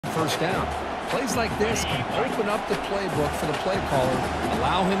first down. Plays like this can open up the playbook for the play caller,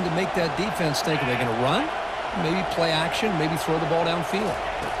 allow him to make that defense think, are they going to run? Maybe play action, maybe throw the ball downfield.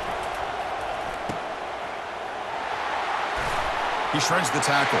 He shreds the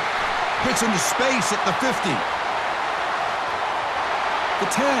tackle. Hits into space at the 50. The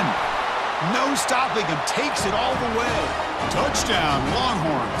 10. No stopping him. Takes it all the way. Touchdown,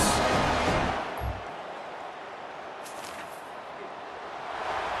 Longhorns.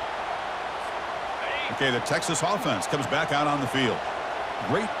 Okay, the Texas offense comes back out on the field.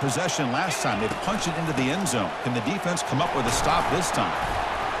 Great possession last time. They punched it into the end zone. Can the defense come up with a stop this time?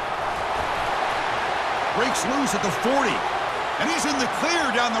 Breaks loose at the 40. And he's in the clear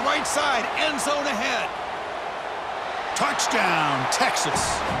down the right side. End zone ahead. Touchdown, Texas.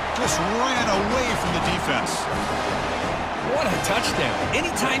 Just ran away from the defense. What a touchdown.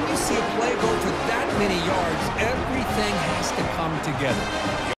 Anytime you see a play go for that many yards, everything has to come together.